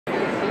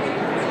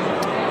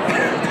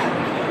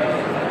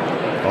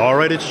All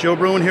right, it's Joe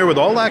Bruin here with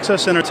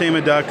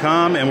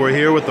AllAccessEntertainment.com, and we're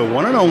here with the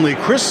one and only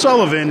Chris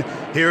Sullivan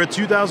here at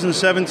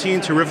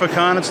 2017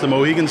 Terrificon. It's the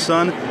Mohegan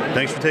Sun.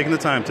 Thanks for taking the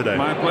time today.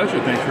 My pleasure.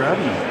 Thanks for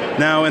having me.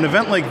 Now, an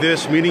event like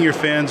this, meeting your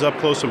fans up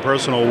close and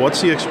personal,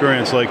 what's the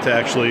experience like to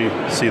actually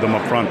see them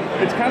up front?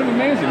 It's kind of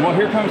amazing. Well,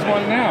 here comes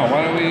one now.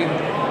 Why don't we...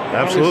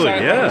 Absolutely,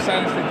 yeah.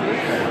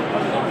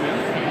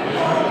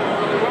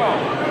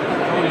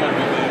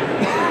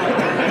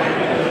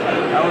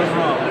 I was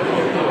wrong.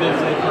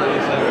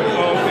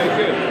 Oh, okay,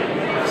 good.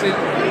 See,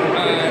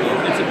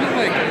 it's a bit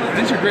like,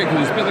 these are great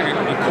because it's a bit like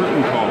a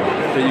curtain call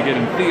that you get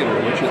in theater,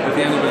 which at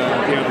the end of the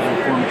theatrical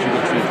performance, you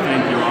get to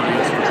thank your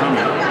audience for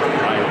coming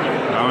by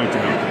bowing to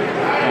them.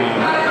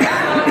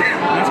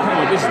 That's kind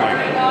of what this is like,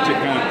 to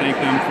kind of thank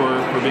them for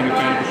being a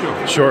fan of the show.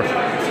 Sure.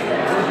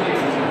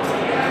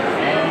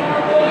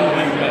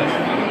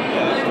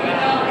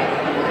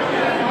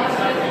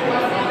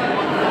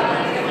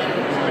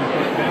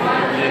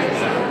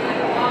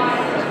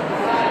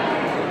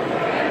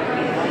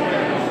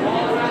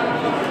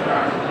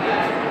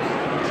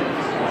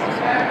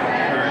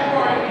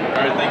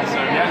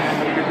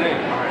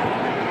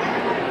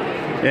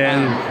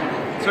 And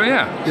so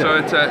so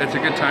it's a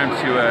good time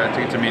to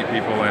get to meet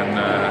people and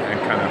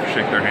kind of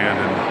shake their hand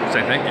and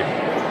say thank you.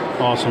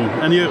 Awesome.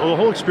 And the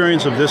whole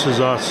experience of This Is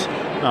Us,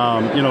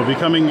 you know,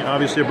 becoming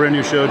obviously a brand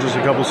new show just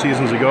a couple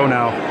seasons ago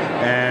now,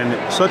 and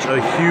such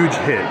a huge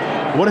hit.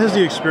 What has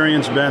the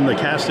experience been, the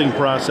casting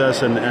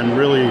process, and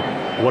really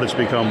what it's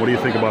become? What do you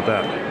think about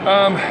that?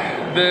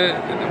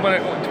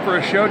 For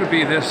a show to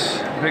be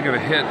this big of a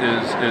hit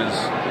is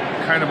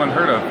kind of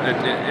unheard of.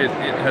 It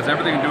has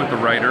everything to do with the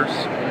writers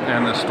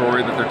and the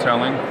story that they're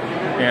telling,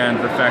 and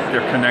the fact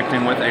they're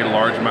connecting with a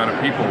large amount of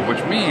people,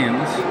 which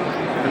means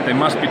that they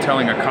must be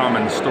telling a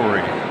common story,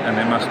 and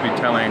they must be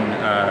telling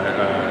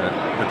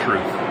the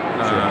truth.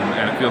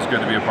 And it feels good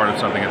to be a part of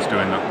something that's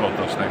doing both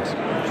those things.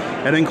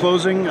 And in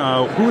closing,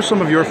 who are some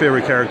of your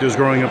favorite characters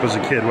growing up as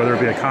a kid, whether it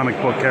be a comic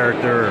book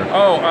character?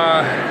 Or...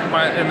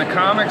 in the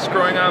comics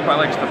growing up, I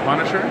liked the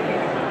Punisher.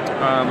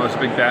 I was a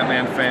big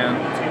Batman fan.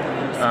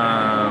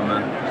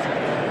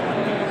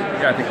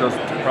 Yeah, I think those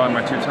are probably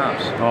my two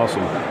tops.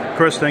 Awesome.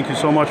 Chris, thank you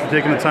so much for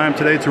taking the time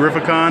today.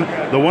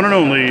 Terrificon, the one and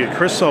only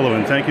Chris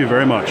Sullivan. Thank you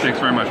very much.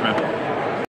 Thanks very much, man.